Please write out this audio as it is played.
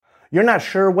You're not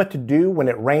sure what to do when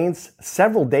it rains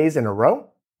several days in a row?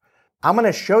 I'm going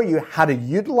to show you how to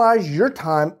utilize your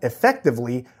time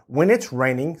effectively when it's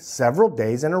raining several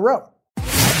days in a row.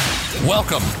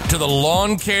 Welcome to the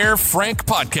Lawn Care Frank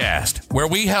Podcast, where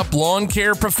we help lawn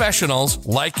care professionals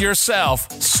like yourself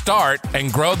start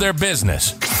and grow their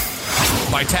business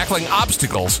by tackling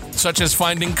obstacles such as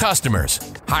finding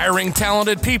customers, hiring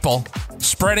talented people,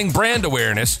 spreading brand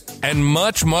awareness, and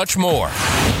much, much more.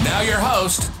 Now your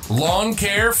host, Lawn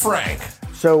Care Frank.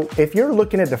 So if you're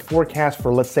looking at the forecast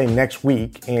for, let's say, next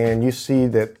week, and you see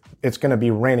that it's going to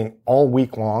be raining all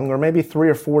week long, or maybe 3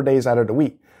 or 4 days out of the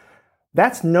week,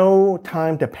 that's no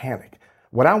time to panic.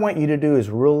 What I want you to do is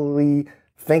really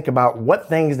think about what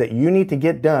things that you need to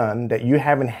get done that you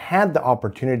haven't had the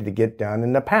opportunity to get done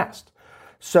in the past.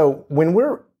 So when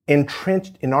we're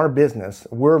entrenched in our business,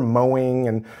 we're mowing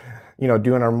and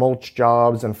doing our mulch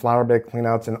jobs and flower bed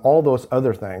cleanouts and all those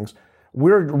other things.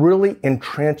 We're really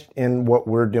entrenched in what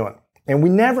we're doing. And we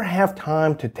never have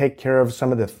time to take care of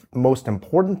some of the most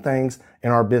important things in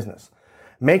our business.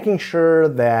 Making sure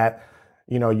that,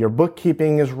 your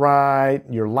bookkeeping is right,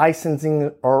 your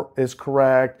licensing is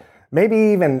correct, maybe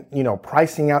even,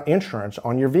 pricing out insurance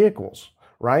on your vehicles,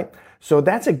 right? So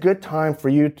that's a good time for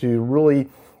you to really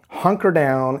hunker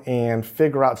down and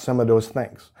figure out some of those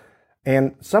things.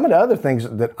 And some of the other things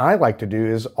that I like to do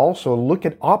is also look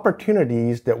at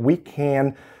opportunities that we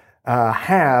can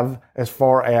have as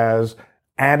far as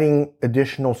adding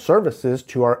additional services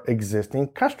to our existing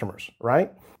customers,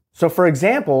 right? So for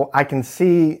example, I can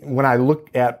see when I look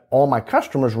at all my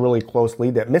customers really closely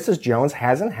that Mrs. Jones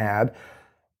hasn't had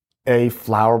a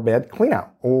flower bed cleanout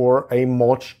or a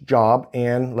mulch job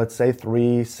in, let's say,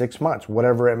 3-6 months,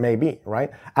 whatever it may be,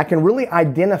 right? I can really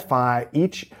identify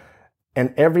each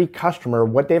and every customer,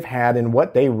 what they've had and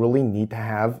what they really need to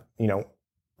have,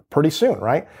 pretty soon,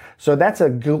 right? So that's a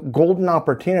golden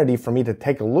opportunity for me to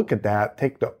take a look at that,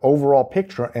 take the overall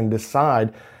picture and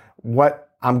decide what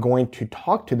I'm going to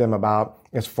talk to them about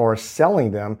as far as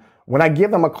selling them when I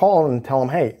give them a call and tell them,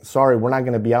 hey, sorry, we're not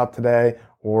going to be out today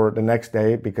or the next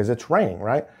day because it's raining,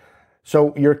 right?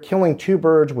 So you're killing two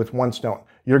birds with one stone.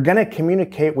 You're going to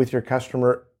communicate with your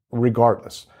customer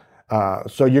regardless.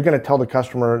 So you're going to tell the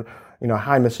customer,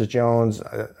 hi, Mrs. Jones,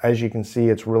 as you can see,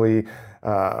 it's really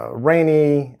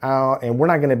rainy out and we're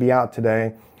not going to be out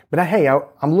today. But hey,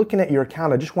 I'm looking at your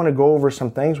account. I just want to go over some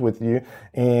things with you.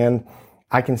 And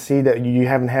I can see that you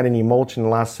haven't had any mulch in the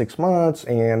last 6 months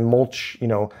and mulch,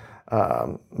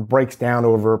 breaks down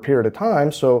over a period of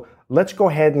time. So let's go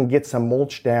ahead and get some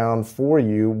mulch down for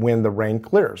you when the rain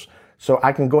clears. So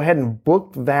I can go ahead and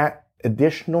book that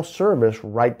additional service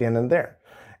right then and there.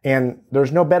 And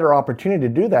there's no better opportunity to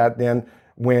do that than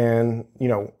when,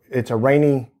 it's a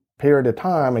rainy period of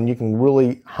time and you can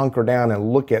really hunker down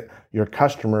and look at your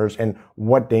customers and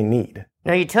what they need.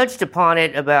 Now, you touched upon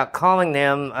it about calling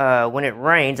them when it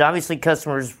rains. Obviously,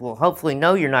 customers will hopefully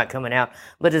know you're not coming out.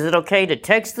 But is it okay to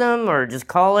text them or just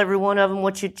call every one of them?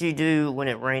 What should you do when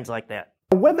it rains like that?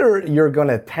 Whether you're going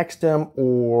to text them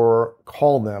or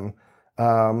call them,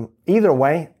 either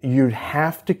way, you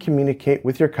have to communicate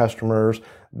with your customers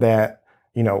that,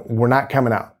 we're not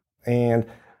coming out. And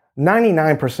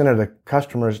 99% of the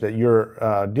customers that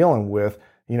you're dealing with,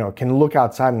 can look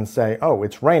outside and say, oh,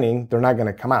 it's raining, they're not going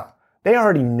to come out. They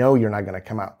already know you're not going to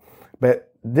come out.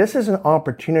 But this is an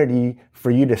opportunity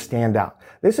for you to stand out.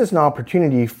 This is an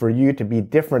opportunity for you to be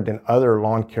different than other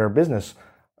lawn care business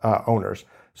owners.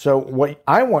 So what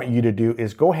I want you to do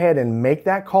is go ahead and make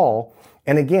that call.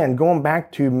 And again, going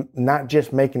back to not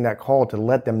just making that call to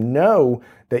let them know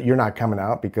that you're not coming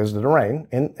out because of the rain,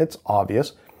 and it's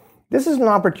obvious. This is an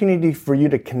opportunity for you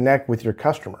to connect with your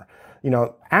customer.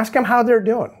 Ask them how they're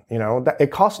doing. It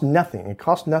costs nothing. It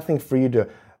costs nothing for you to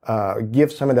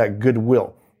give some of that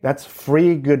goodwill. That's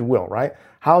free goodwill, right?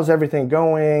 How's everything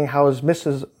going? How's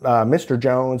Mr.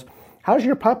 Jones? How's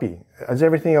your puppy? Is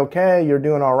everything okay? You're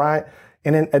doing all right?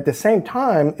 And then at the same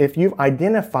time, if you've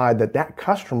identified that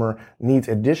customer needs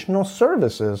additional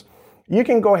services, you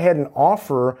can go ahead and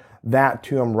offer that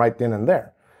to them right then and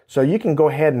there. So you can go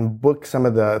ahead and book some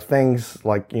of the things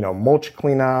like, mulch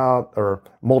cleanout or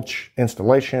mulch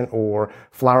installation or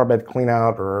flower bed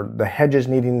cleanout or the hedges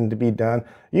needing to be done.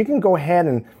 You can go ahead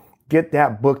and get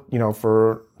that booked,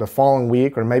 for the following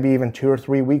week or maybe even 2 or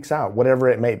 3 weeks out, whatever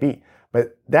it may be.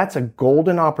 But that's a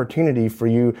golden opportunity for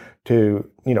you to,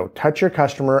 touch your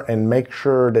customer and make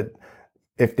sure that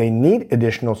if they need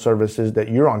additional services, that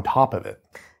you're on top of it.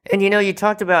 And you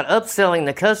talked about upselling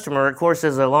the customer. Of course,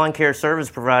 as a lawn care service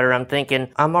provider, I'm thinking,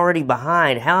 I'm already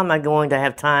behind. How am I going to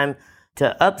have time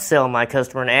to upsell my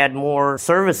customer and add more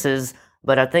services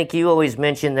But I think you always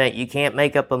mention that you can't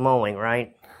make up a mowing,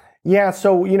 right? Yeah,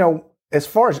 so, as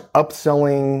far as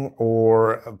upselling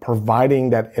or providing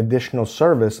that additional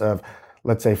service of,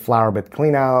 let's say, flower bed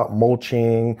clean out,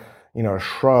 mulching,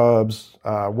 shrubs,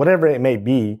 whatever it may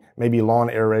be, maybe lawn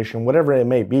aeration, whatever it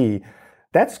may be,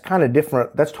 that's kind of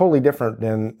different. That's totally different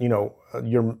than,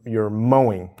 your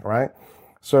mowing, right?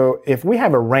 So if we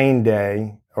have a rain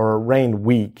day or a rain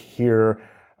week here,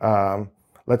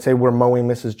 let's say we're mowing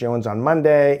Mrs. Jones on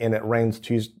Monday and it rains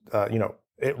Tuesday,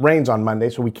 it rains on Monday,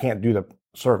 so we can't do the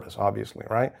service, obviously,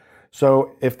 right?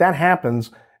 So if that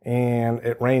happens and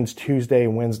it rains Tuesday,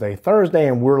 Wednesday, Thursday,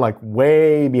 and we're like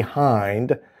way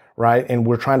behind, right? And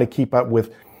we're trying to keep up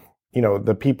with,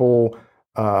 the people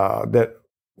that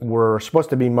were supposed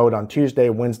to be mowed on Tuesday,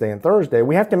 Wednesday, and Thursday,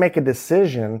 we have to make a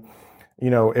decision,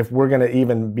 if we're going to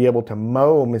even be able to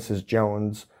mow Mrs.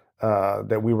 Jones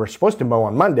that we were supposed to mow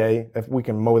on Monday, if we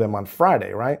can mow them on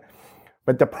Friday, right?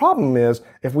 But the problem is,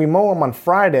 if we mow them on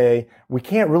Friday, we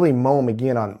can't really mow them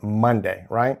again on Monday,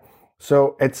 right?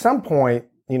 So at some point,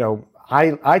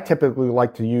 I typically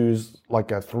like to use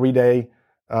like a 3-day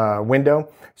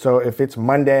window. So if it's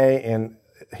Monday and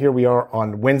here we are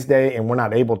on Wednesday and we're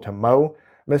not able to mow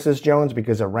Mrs. Jones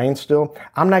because it rains still,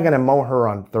 I'm not going to mow her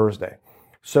on Thursday.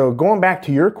 So going back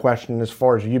to your question, as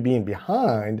far as you being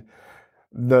behind,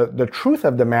 the truth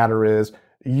of the matter is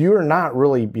you're not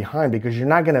really behind because you're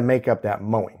not going to make up that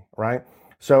mowing, right?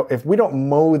 So if we don't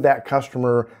mow that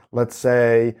customer, let's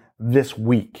say this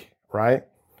week, right?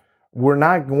 We're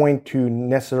not going to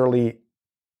necessarily,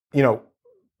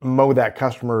 mow that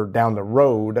customer down the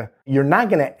road. You're not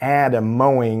going to add a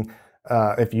mowing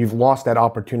if you've lost that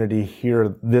opportunity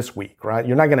here this week, right?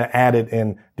 You're not going to add it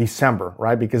in December,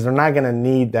 right? Because they're not going to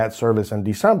need that service in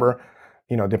December,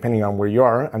 depending on where you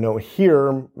are. I know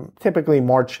here, typically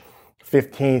March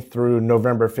 15th through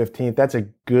November 15th, that's a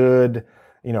good,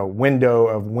 window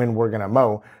of when we're going to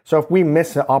mow. So if we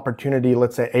miss an opportunity,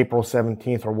 let's say April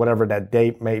 17th or whatever that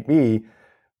date may be,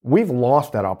 we've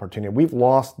lost that opportunity. We've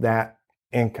lost that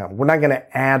income. We're not going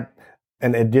to add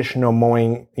an additional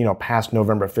mowing, past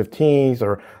November 15th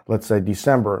or let's say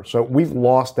December. So we've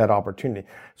lost that opportunity.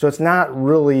 So it's not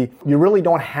really, you really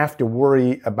don't have to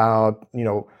worry about,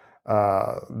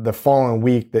 the following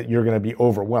week that you're going to be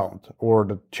overwhelmed or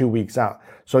the 2 weeks out.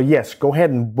 So yes, go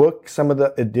ahead and book some of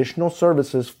the additional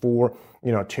services for,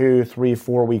 2, 3,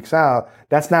 4 weeks out.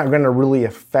 That's not going to really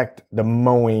affect the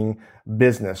mowing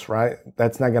business, right?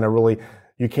 That's not going to really,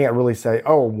 you can't really say,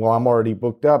 oh, well, I'm already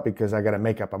booked up because I got to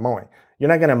make up a mowing. You're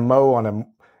not going to mow on a,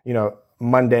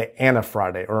 Monday and a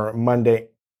Friday or Monday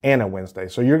and a Wednesday.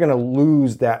 So you're going to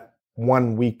lose that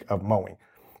 1 week of mowing.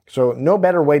 So no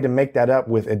better way to make that up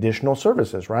with additional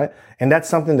services, right? And that's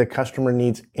something the customer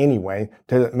needs anyway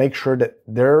to make sure that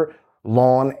their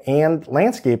lawn and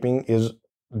landscaping is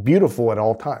beautiful at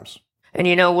all times. And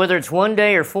whether it's 1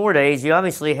 day or 4 days, you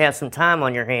obviously have some time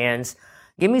on your hands.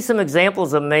 Give me some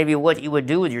examples of maybe what you would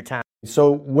do with your time.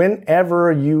 So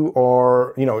whenever you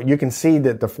are, you can see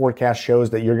that the forecast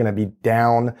shows that you're going to be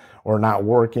down or not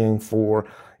working for,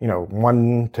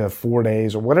 1 to 4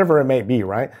 days or whatever it may be,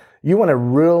 right? You want to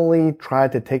really try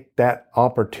to take that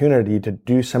opportunity to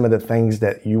do some of the things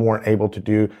that you weren't able to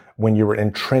do when you were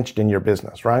entrenched in your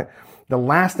business, right? The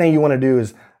last thing you want to do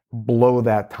is blow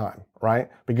that time,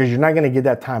 right? Because you're not going to get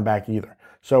that time back either.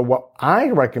 So what I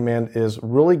recommend is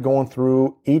really going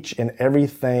through each and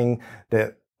everything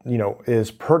that,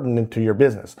 is pertinent to your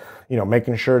business.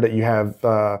 Making sure that you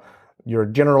have your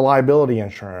general liability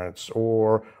insurance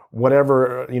or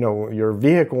whatever, your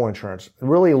vehicle insurance,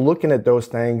 really looking at those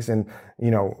things and,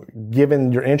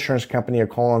 giving your insurance company a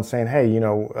call and saying, hey,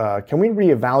 can we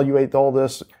reevaluate all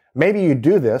this? Maybe you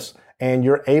do this and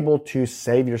you're able to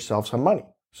save yourself some money.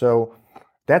 So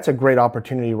that's a great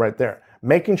opportunity right there.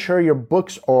 Making sure your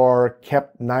books are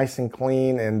kept nice and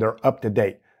clean and they're up to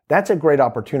date. That's a great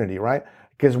opportunity, right?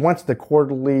 Because once the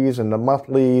quarterlies and the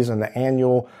monthlies and the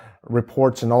annual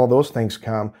reports and all those things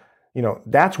come,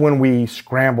 that's when we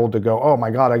scramble to go, oh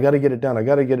my God, I got to get it done. I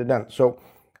got to get it done. So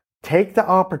take the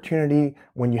opportunity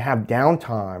when you have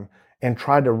downtime and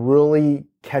try to really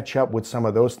catch up with some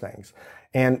of those things.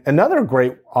 And another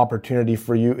great opportunity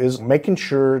for you is making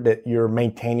sure that you're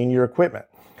maintaining your equipment.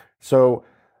 So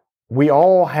we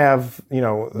all have,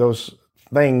 those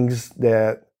things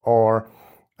that are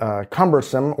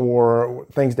cumbersome or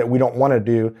things that we don't want to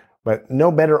do, but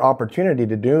no better opportunity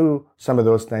to do some of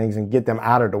those things and get them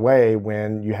out of the way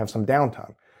when you have some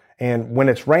downtime. And when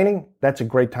it's raining, that's a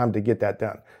great time to get that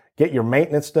done. Get your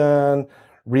maintenance done,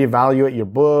 reevaluate your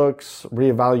books,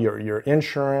 reevaluate your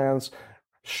insurance,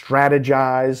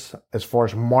 strategize as far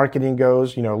as marketing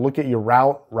goes. Look at your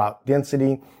route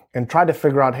density, and try to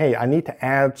figure out, hey, I need to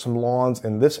add some lawns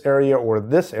in this area or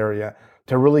this area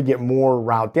to really get more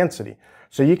route density.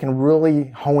 So you can really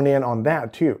hone in on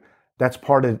that too. That's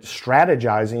part of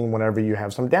strategizing whenever you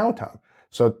have some downtime.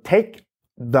 So take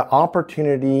the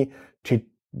opportunity to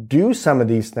do some of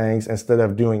these things instead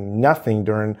of doing nothing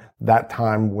during that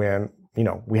time when,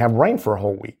 we have rain for a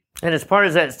whole week. And as part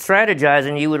of that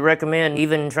strategizing, you would recommend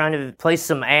even trying to place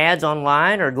some ads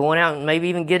online or going out and maybe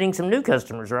even getting some new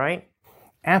customers, right?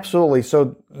 Absolutely.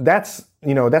 So that's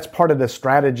part of the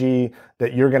strategy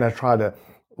that you're going to try to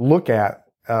look at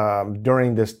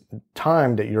during this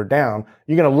time that you're down.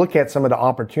 You're going to look at some of the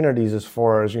opportunities as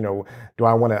far as, do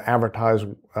I want to advertise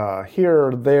here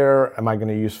or there? Am I going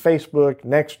to use Facebook,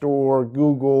 Nextdoor,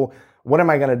 Google? What am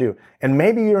I going to do? And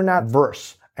maybe you're not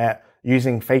versed at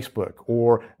using Facebook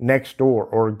or Nextdoor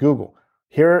or Google.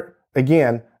 Here,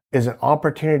 again, is an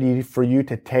opportunity for you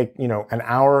to take, an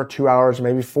hour, 2 hours,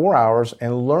 maybe 4 hours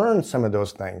and learn some of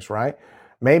those things, right?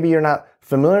 Maybe you're not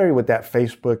familiar with that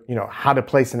Facebook, how to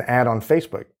place an ad on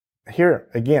Facebook. Here,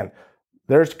 again,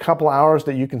 there's a couple hours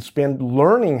that you can spend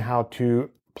learning how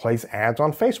to place ads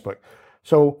on Facebook.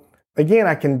 So again,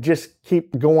 I can just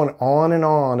keep going on and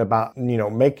on about,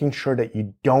 making sure that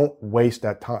you don't waste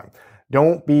that time.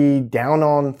 Don't be down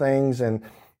on things and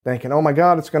thinking, oh my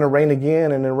God, it's going to rain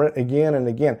again and again and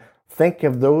again. Think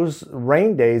of those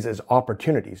rain days as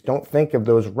opportunities. Don't think of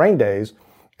those rain days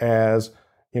as,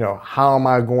 how am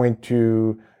I going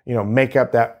to, make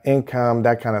up that income,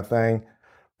 that kind of thing.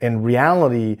 In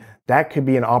reality, that could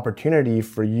be an opportunity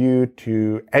for you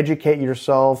to educate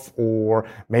yourself or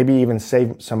maybe even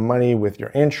save some money with your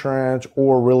insurance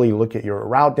or really look at your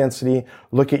route density,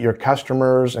 look at your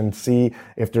customers and see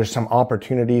if there's some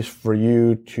opportunities for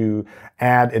you to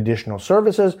add additional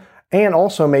services. And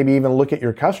also maybe even look at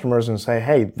your customers and say,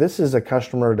 hey, this is a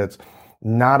customer that's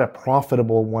not a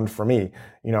profitable one for me.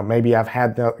 Maybe I've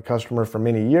had that customer for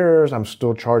many years. I'm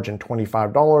still charging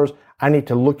 $25. I need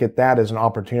to look at that as an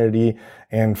opportunity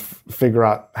and figure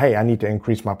out, hey, I need to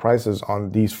increase my prices on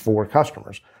these 4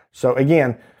 customers. So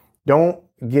again, don't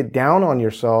get down on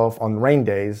yourself on rain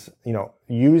days.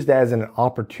 Use that as an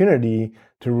opportunity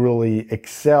to really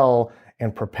excel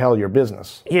and propel your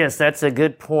business. Yes, that's a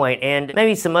good point. And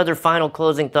maybe some other final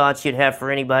closing thoughts you'd have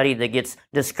for anybody that gets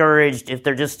discouraged if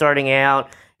they're just starting out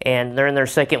and they're in their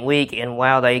second week and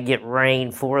wow, they get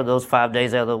rain 4 of those 5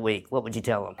 days out of the week. What would you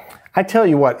tell them? I tell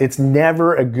you what, it's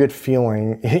never a good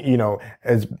feeling,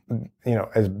 as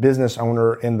business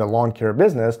owner in the lawn care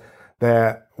business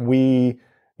that we,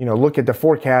 look at the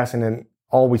forecast and then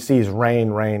all we see is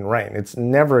rain, rain, rain. It's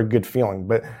never a good feeling.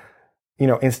 But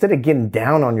instead of getting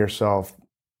down on yourself,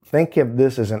 think of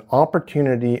this as an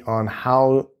opportunity on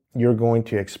how you're going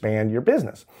to expand your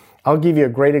business. I'll give you a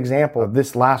great example.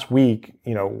 This last week,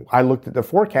 I looked at the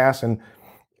forecast and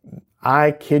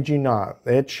I kid you not,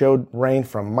 it showed rain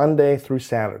from Monday through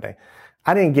Saturday.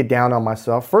 I didn't get down on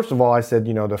myself. First of all, I said,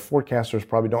 the forecasters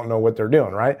probably don't know what they're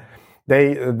doing, right?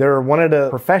 They're one of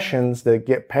the professions that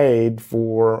get paid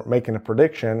for making a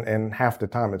prediction and half the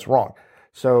time it's wrong.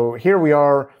 So here we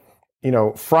are,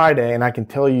 Friday, and I can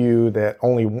tell you that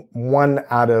only 1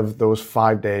 out of those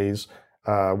 5 days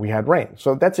we had rain.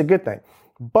 So that's a good thing.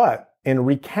 But in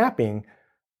recapping,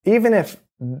 even if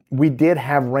we did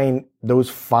have rain those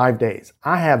 5 days,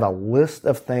 I have a list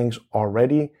of things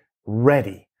already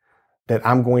ready that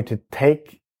I'm going to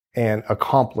take and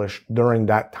accomplish during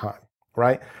that time,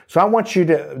 right? So I want you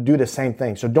to do the same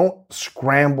thing. So don't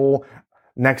scramble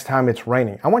next time it's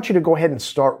raining. I want you to go ahead and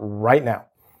start right now.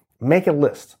 Make a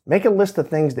list. Make a list of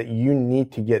things that you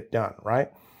need to get done,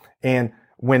 right? And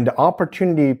when the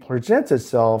opportunity presents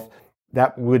itself,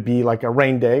 that would be like a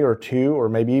rain day or 2 or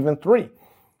maybe even 3.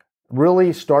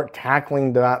 Really start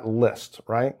tackling that list,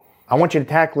 right? I want you to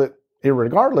tackle it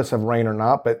irregardless of rain or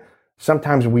not, but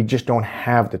sometimes we just don't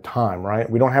have the time, right?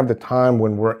 We don't have the time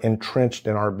when we're entrenched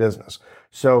in our business.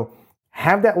 So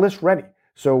have that list ready.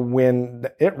 So when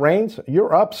it rains,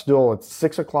 you're up still at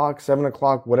 6 o'clock, 7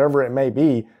 o'clock, whatever it may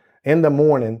be in the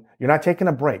morning. You're not taking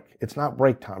a break. It's not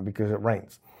break time because it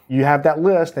rains. You have that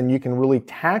list and you can really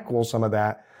tackle some of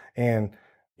that. And,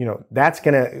 that's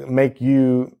going to make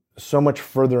you so much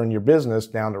further in your business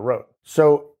down the road.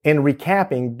 So in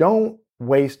recapping, don't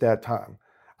waste that time.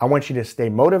 I want you to stay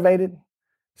motivated,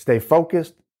 stay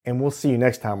focused, and we'll see you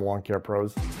next time, Lawn Care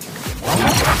Pros.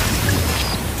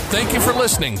 Thank you for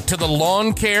listening to the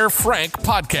Lawn Care Frank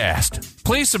podcast.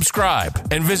 Please subscribe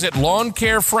and visit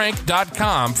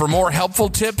lawncarefrank.com for more helpful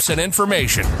tips and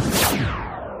information.